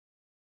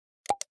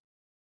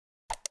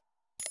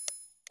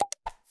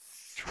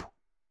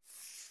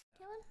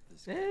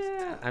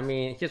Yeah, I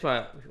mean, here's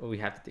what we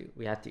have to do.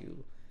 We have to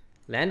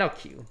land our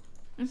Q.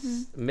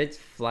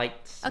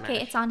 Mid-flight smash.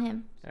 Okay, it's on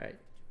him. All right.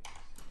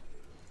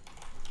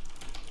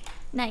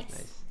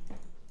 Nice.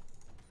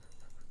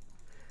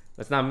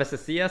 Let's not miss a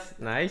CS.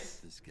 Nice.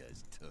 This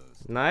guy's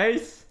toast.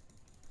 Nice.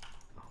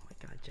 Oh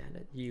my god,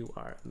 Janet, you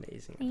are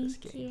amazing at this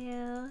game. Thank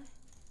you.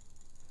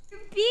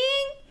 You're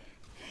being...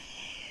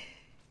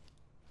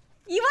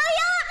 You wanna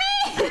yell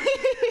at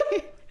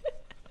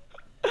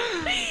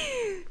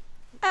me?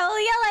 I will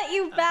yell at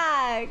you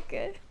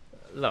back.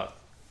 Look,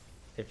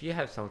 if you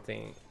have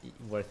something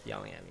worth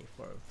yelling at me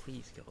for,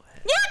 please go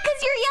ahead. Yeah,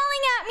 because you're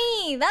yelling at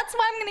me. That's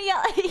why I'm gonna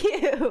yell at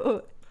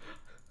you.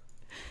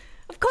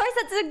 Of course,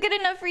 that's a good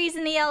enough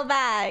reason to yell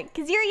back.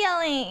 Because you're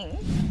yelling.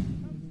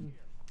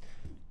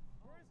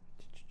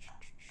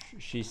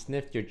 She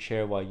sniffed your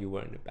chair while you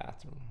were in the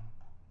bathroom.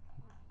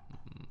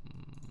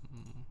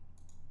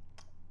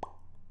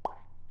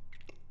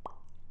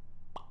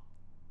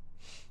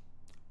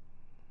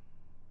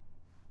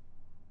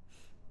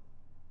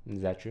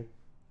 Is that true?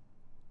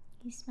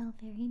 You smell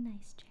very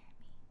nice, Jeremy.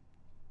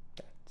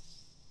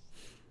 That's...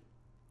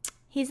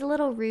 He's a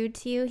little rude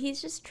to you.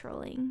 He's just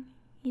trolling.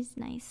 He's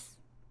nice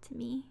to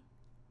me.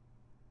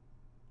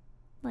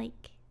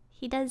 Like,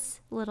 he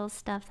does little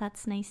stuff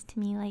that's nice to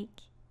me,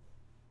 like...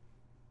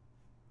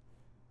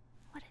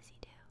 What does he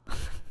do? I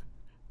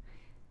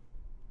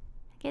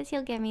guess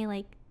he'll get me,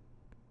 like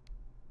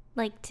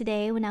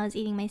today when I was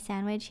eating my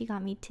sandwich, he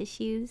got me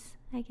tissues,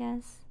 I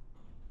guess.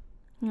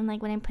 And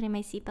like when I'm putting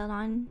my seatbelt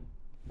on.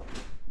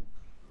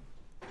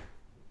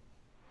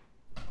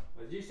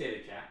 What did you say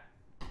to chat?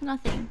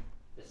 Nothing.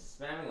 Just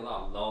spamming a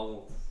lot of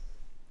LoL.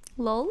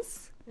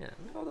 Lols? Yeah,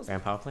 all those.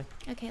 Baron power play.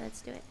 Okay,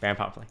 let's do it. Baron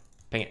power play.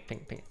 Ping it, ping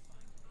it, ping it.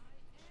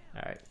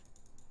 Alright.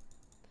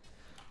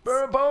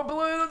 Baron power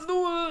play, let's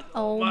do it!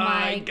 Oh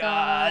my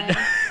god.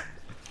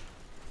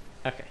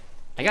 Okay.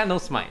 I got no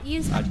smite.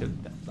 Use dodge the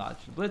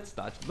blitz,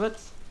 dodge the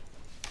blitz.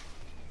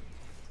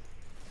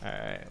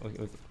 Alright.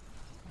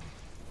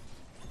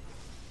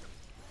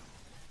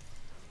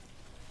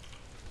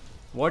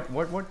 Ward.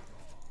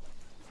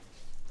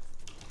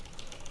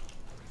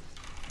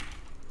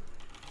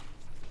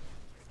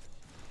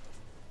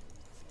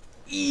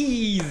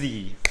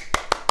 Easy.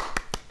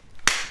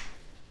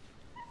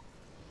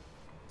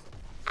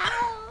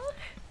 Ow.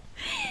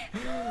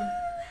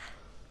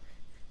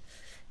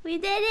 We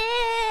did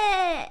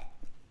it!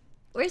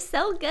 We're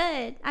so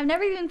good. I've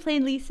never even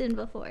played Lee Sin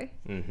before.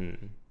 Oh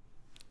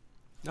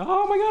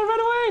my god, run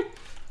away!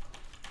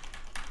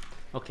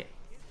 Okay.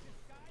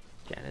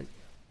 Janet.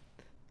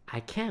 I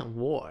can't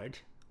ward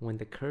when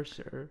the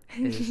cursor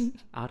is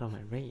out of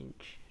my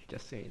range,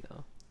 just so you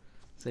know.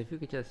 So if you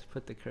could just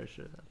put the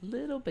cursor a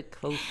little bit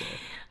closer,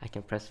 I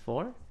can press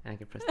 4 and I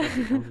can press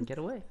W and get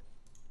away.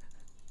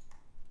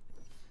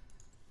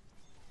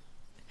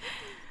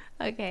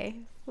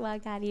 Okay.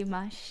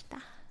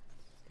 Wagarimashita.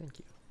 Thank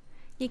you.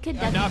 You could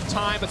enough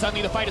time, but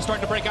suddenly the fight is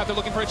starting to break out. They're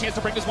looking for a chance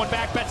to bring this one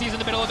back. Betsy's in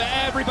the middle of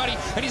everybody,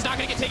 and he's not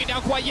going to get taken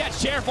down quite yet.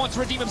 Sheriff wants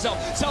to redeem himself.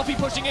 Selfie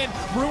pushing in.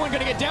 Ruin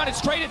going to get down. It's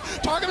traded.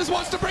 Targamas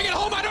wants to bring it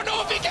home. I don't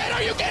know if he can.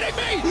 Are you kidding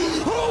me?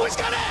 Who is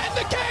going to end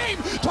the game?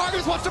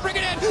 Targamas wants to bring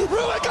it in.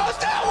 Ruin goes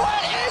down.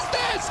 What is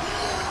this?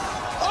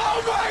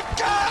 Oh my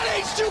god,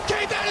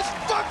 H2K, that is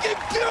fucking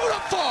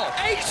beautiful!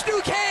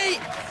 H2K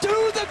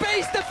do the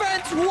base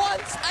defense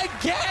once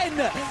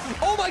again!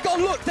 Oh my god,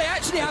 look, they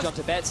actually have... Jump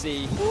to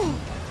Betsy.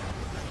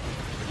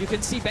 You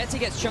can see Betsy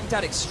gets chunked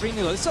out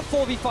extremely low. This is a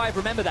 4v5,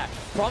 remember that.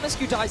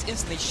 Promiscu dies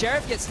instantly.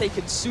 Sheriff gets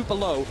taken super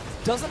low.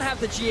 Doesn't have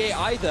the GA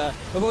either,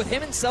 but both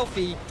him and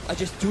Selfie are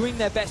just doing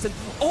their best. And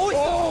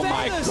oh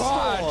my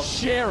god,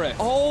 Sheriff!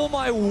 Oh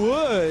my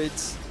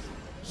words!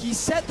 He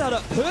set that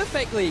up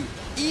perfectly,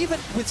 even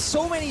with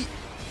so many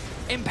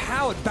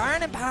empowered,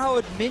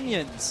 Baron-empowered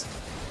minions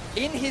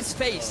in his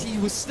face. He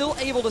was still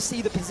able to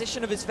see the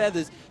position of his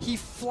feathers. He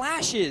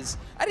flashes.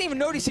 I didn't even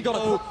notice he got a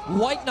pull.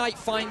 White Knight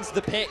finds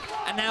the pick,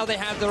 and now they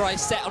have their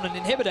eyes set on an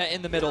inhibitor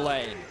in the middle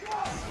lane.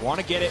 Want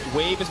to get it.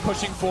 Wave is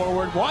pushing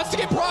forward. Wants to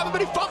get Prophet,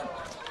 but he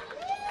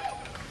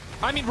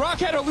I mean,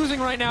 Rockhead are losing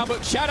right now,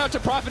 but shout out to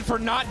Prophet for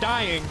not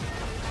dying.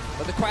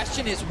 But the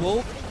question is,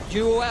 will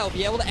UOL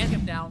be able to end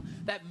him down?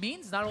 That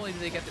means not only do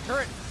they get the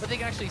turret, but they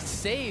can actually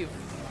save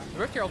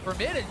Rift Herald for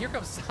mid, and here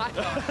comes Sion.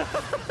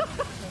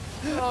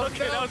 Oh,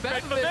 okay, that was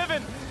great from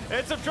Vivian.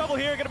 In some trouble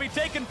here, going to be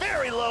taken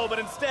very low, but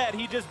instead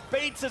he just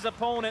baits his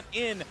opponent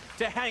in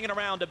to hanging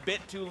around a bit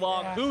too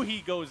long. Who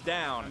he goes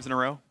down. In a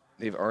row.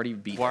 They've already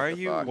beat. Why are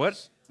you?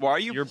 What? Why are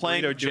you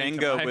playing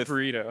Django with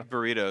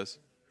burritos?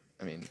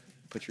 I mean,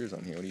 put yours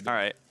on here. What are you doing? All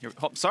right.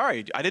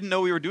 Sorry, I didn't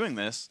know we were doing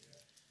this.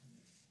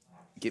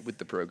 Get with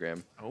the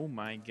program. Oh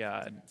my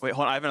god. Wait,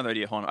 hold on. I have another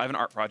idea. Hold on. I have an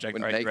art project.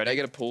 Ready? I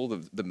gotta pull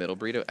the middle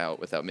burrito out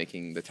without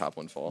making the top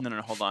one fall.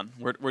 No, hold on.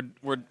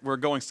 We're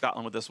going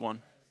Scotland with this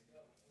one.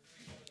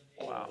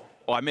 Wow.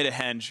 Oh, I made a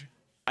henge.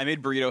 I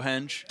made burrito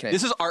henge.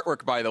 This is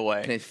artwork, by the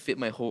way. Can I fit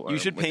my whole arm? You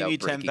should pay me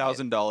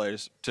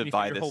 $10,000 to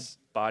buy this. Your whole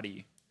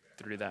body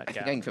through that I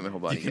think I can fit my whole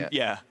body.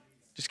 Yeah.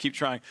 Just keep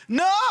trying.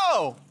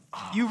 No!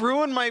 You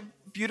ruined my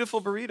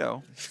beautiful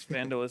burrito. It's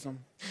vandalism.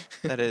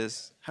 That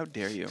is. How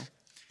dare you?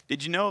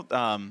 Did you know,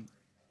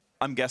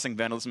 I'm guessing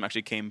vandalism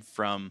actually came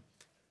from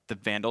the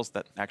Vandals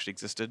that actually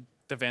existed?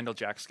 The Vandal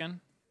Jack skin?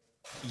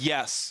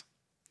 Yes.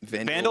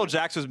 Vandal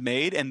Jax was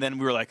made, and then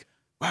we were like,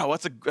 wow,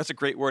 that's a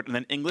great word. And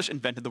then English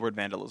invented the word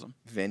vandalism.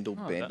 Vandal.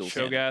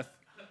 Shogath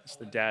is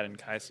the dad and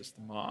Kai'Sa's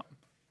the mom.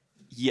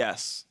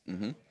 Yes.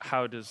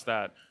 How does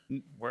that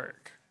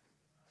work?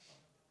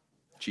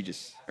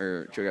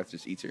 Shogath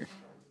just eats her.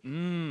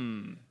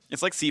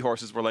 It's like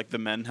seahorses where like the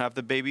men have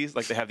the babies,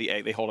 like they have the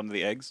egg, they hold onto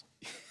the eggs.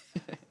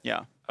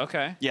 Yeah.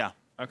 Okay. Yeah.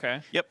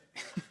 Okay. Yep.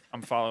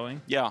 I'm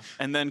following. Yeah.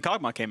 And then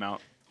Kog'Maw came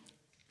out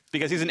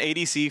because he's an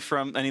ADC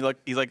from, and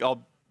he's like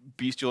all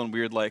bestial and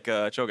weird like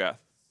Cho'Gath.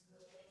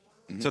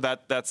 So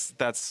that's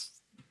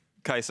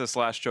Kai'Sa /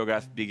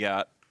 Cho'Gath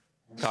begat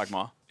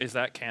Kog'Maw. Is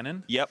that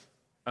canon? Yep.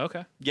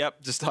 Okay.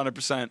 Yep, just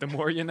 100%. The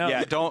more you know.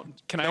 Yeah, don't.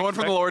 No one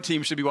from the lore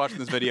team should be watching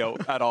this video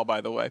at all, by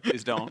the way.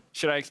 Please don't.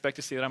 Should I expect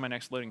to see that on my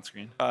next loading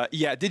screen?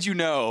 Yeah, did you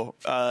know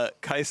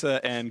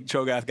Kai'Sa and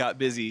Cho'Gath got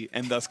busy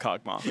and thus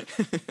Kog'Maw?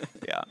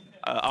 Yeah.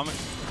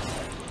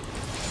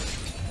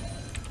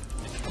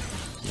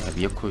 야,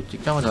 미역국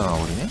찍자마자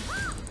나와버리네?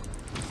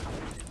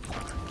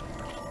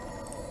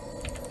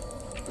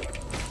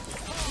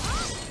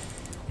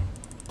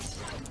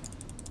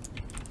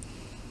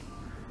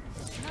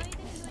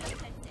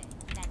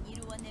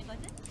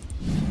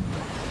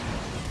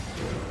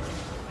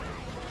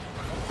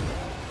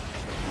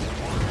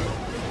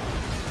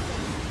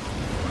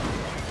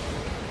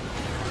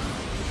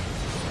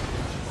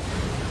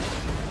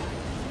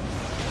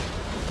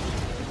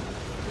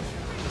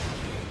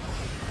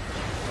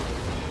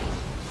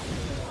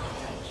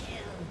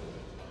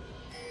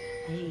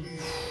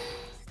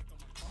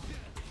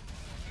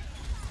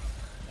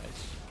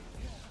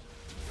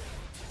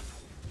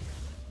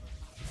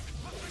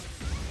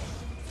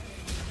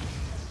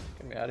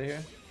 Get me out of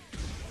here.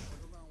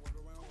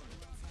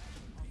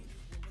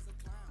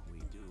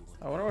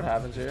 I wonder what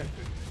happens here.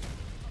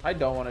 I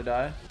don't want to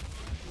die.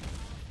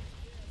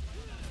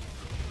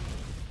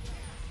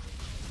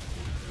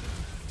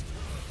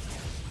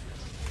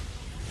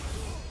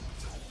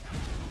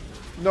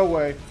 No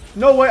way.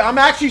 No way. I'm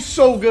actually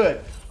so good.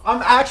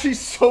 I'm actually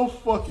so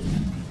fucking...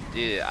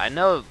 Dude, I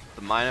know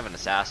the mind of an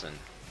assassin.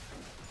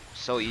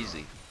 So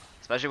easy.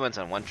 Especially when it's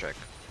on one trick.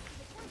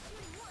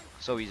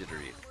 So easy to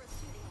read.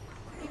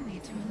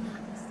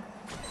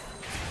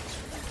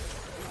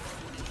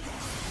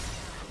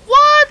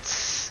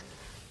 What?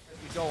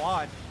 We go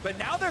on, but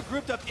now they're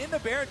grouped up in the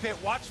Baron pit.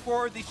 Watch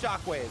for the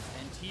shockwaves.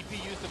 And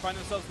TP used to find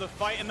themselves the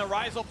fight, and the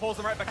Rizal pulls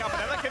them right back up.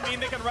 And that can mean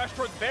they can rush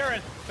towards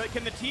Baron, but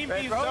can the team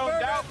be zoned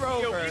out?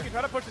 POV can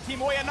try to push the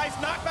team away. A nice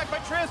knockback by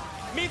Triss.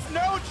 Meets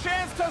no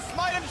chance to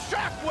smite, and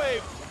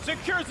Shockwave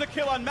secures the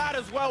kill on Matt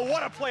as well.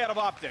 What a play out of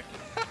Optic.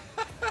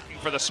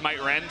 For the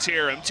smite Rend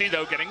here. MT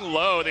though getting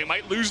low. They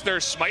might lose their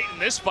smite in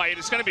this fight.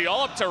 It's going to be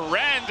all up to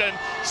Rend, and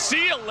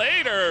see you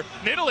later.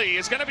 Nidalee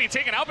is going to be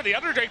taken out, but the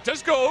Underdrake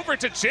does go over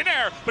to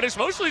Jinair, but it's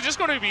mostly just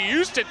going to be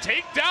used to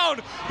take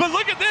down. But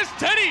look at this,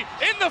 Teddy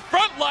in the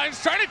front lines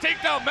trying to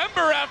take down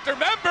member after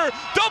member.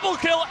 Double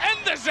kill, and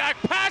the Zac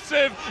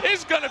passive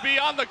is going to be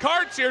on the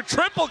cards here.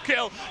 Triple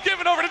kill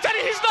given over to Teddy.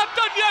 He's not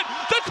done yet.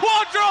 The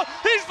Quadra,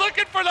 he's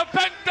looking for the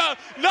Penta.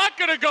 Not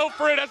going to go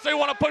for it as they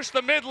want to push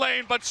the mid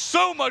lane, but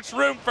so much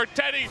room for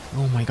Teddy.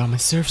 Oh my god, my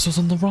surf was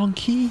on the wrong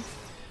key.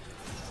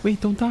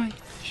 Wait, don't die.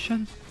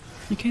 Shen,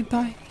 you can't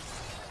die.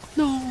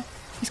 No,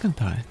 he's gonna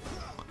die.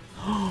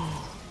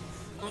 Oh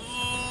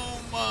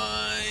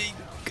my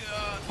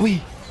god.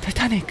 Wait,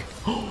 Titanic.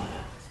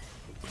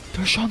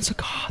 Dershan's a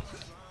god.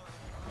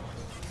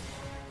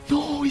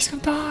 No, he's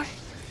gonna die.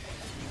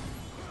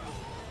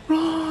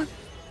 Run.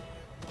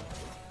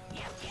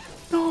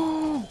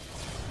 No.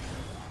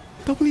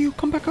 W,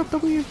 come back up,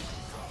 W.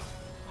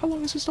 How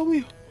long is this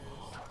W?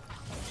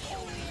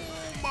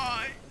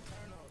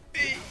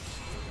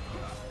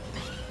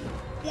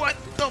 What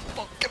the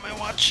fuck am I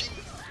watching?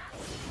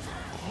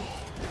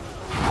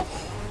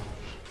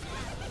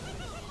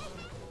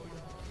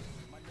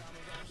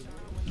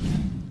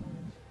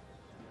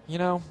 You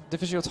know,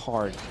 Difficio's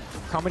hard.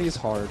 Comedy is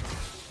hard.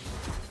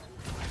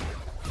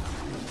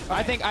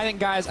 I think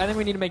guys,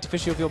 we need to make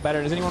Difficio feel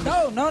better. Does anyone?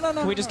 No.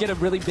 Can we just get a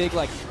really big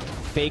like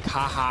fake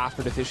haha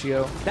for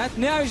Difficio? That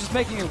now he's just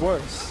making it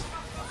worse.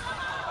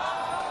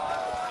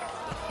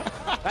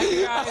 Thank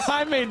you guys.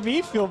 I made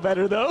me feel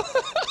better though.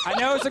 I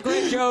know it's a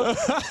great joke.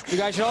 You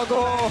guys should all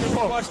go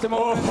watch them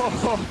all.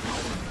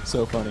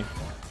 So funny.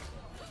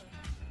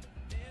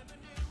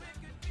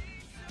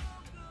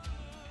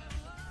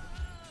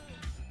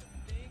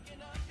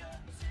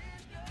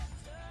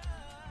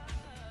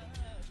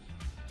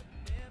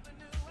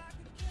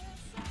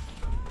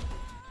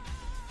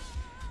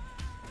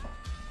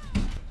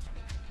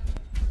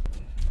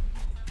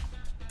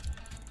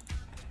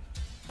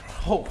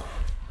 Oh,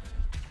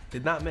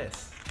 did not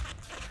miss.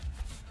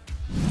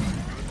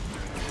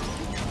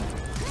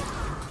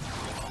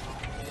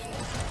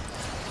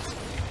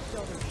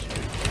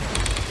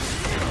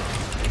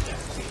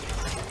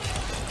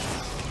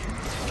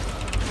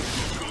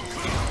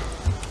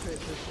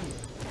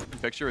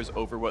 picture is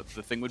over what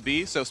the thing would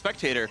be. So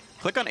spectator,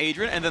 click on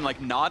Adrian and then like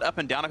nod up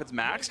and down if it's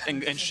maxed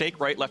and shake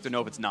right, left, to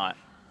know if it's not.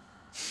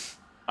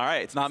 All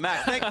right, it's not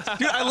maxed. Thanks.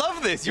 Dude, I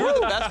love this. You were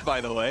the best,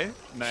 by the way.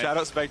 Nice. Shout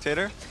out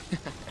spectator.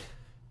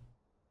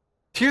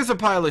 Here's a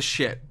pile of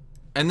shit,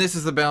 and this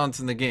is the balance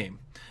in the game.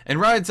 And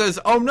Ryan says,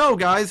 oh no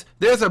guys,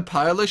 there's a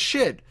pile of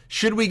shit.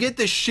 Should we get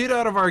the shit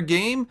out of our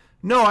game?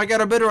 No, I got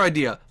a better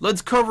idea.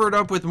 Let's cover it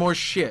up with more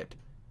shit.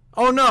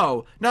 Oh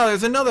no, now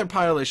there's another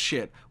pile of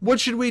shit. What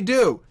should we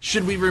do?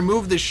 Should we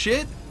remove the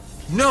shit?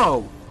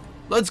 No.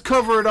 Let's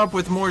cover it up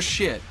with more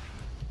shit.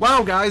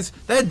 Wow guys,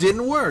 that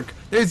didn't work.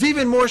 There's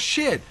even more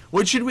shit.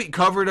 What should we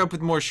cover it up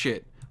with more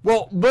shit?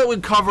 Well, what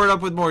would cover it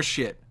up with more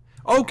shit?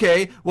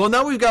 Okay, well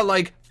now we've got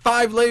like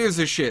 5 layers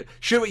of shit.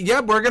 Should we?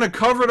 Yep, we're gonna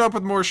cover it up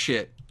with more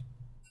shit.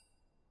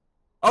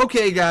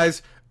 Okay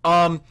guys,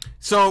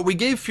 so we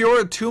gave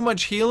Fiora too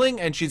much healing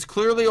and she's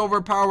clearly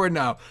overpowered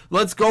now.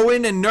 Let's go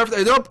in and nerf,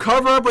 nope,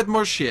 cover up with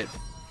more shit.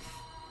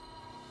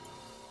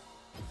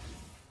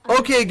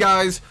 Okay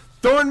guys,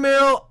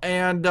 Thornmail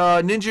and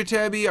Ninja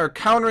Tabby are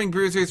countering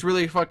bruisers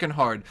really fucking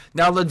hard.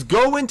 Now let's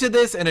go into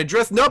this and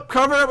address, nope,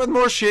 cover up with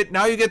more shit.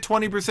 Now you get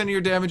 20% of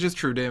your damage as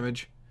true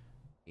damage.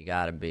 You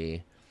gotta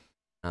be,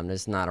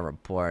 this is not a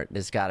report.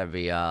 This gotta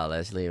be,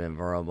 let's leave it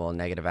verbal,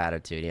 negative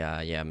attitude.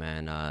 Yeah,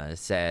 man,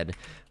 said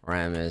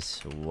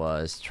Ramus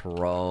was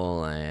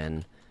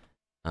trolling,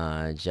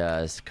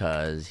 just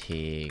cause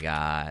he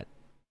got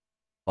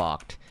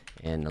fucked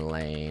in the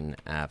lane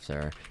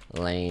after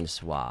lane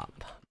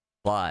swap.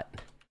 But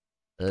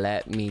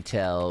let me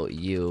tell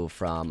you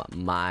from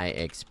my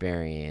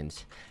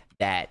experience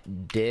that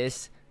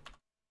this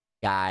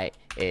guy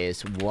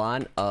is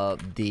one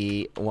of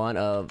the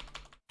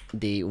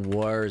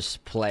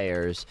worst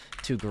players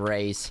to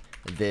grace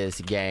this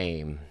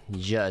game.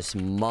 Just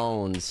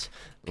moans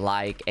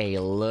like a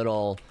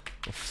little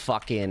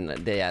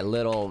fucking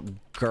little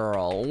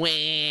girl.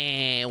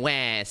 Wah,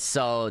 wah,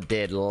 so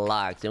did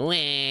Lux.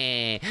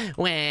 Wah,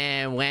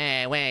 wah,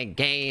 wah, wah.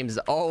 Game's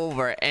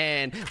over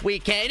and we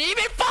can't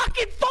even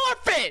fucking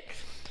forfeit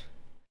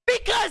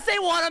because they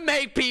want to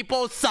make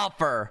people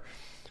suffer.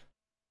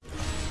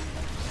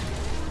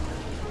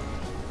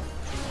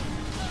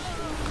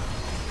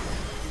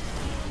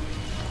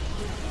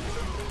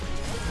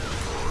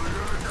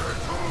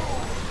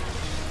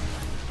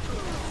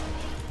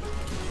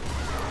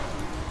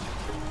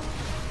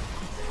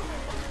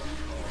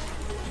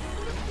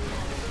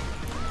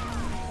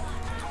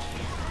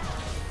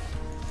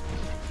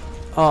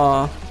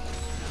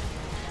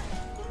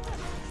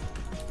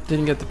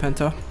 Didn't get the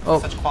penta.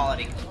 Oh. Such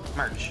quality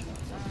merch.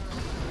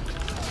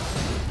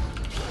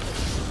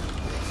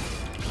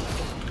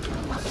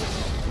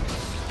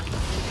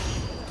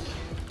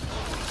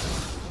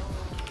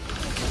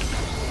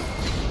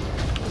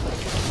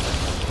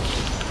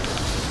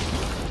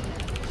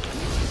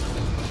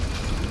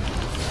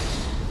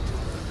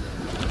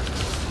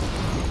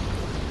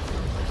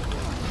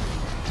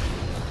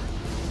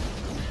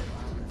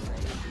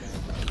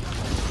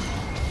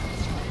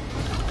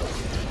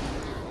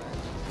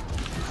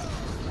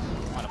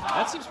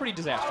 That seems pretty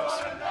disastrous.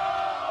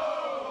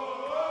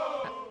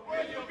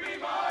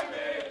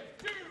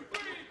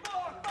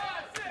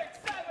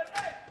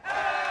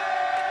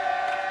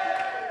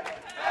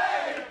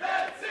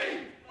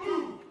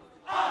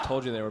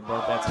 Told you they were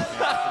both Betsy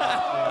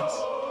fans.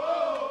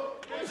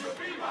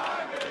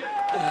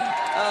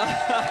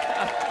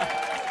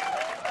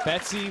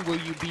 Betsy, will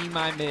you be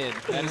my mid?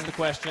 That is the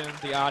question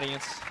the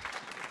audience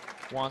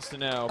wants to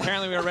know.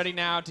 Apparently we are ready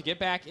now to get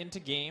back into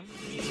game.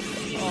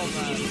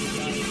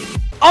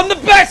 I'm the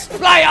best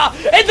player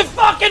in the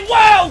fucking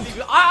world!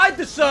 I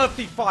deserve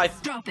the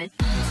 5. Drop it.